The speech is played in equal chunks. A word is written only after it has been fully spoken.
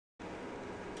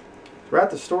We're at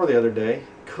the store the other day,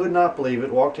 could not believe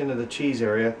it, walked into the cheese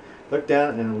area, looked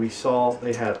down, and we saw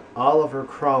they had Oliver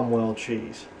Cromwell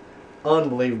cheese.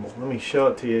 Unbelievable. Let me show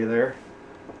it to you there.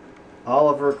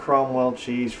 Oliver Cromwell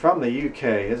cheese from the UK.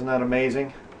 Isn't that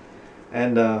amazing?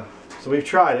 And so we've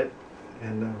tried it,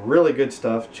 and really good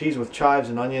stuff. Cheese with chives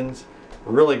and onions.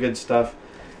 Really good stuff.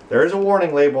 There is a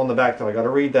warning label on the back though. I got to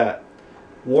read that.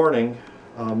 Warning,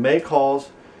 may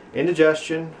cause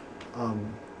indigestion,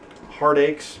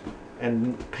 heartaches,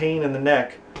 and pain in the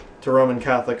neck to Roman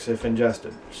Catholics if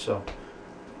ingested. So,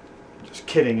 just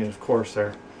kidding, of course,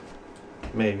 there.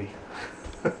 Maybe.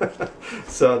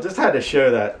 So, just had to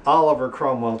show that. Oliver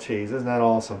Cromwell cheese. Isn't that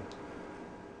awesome?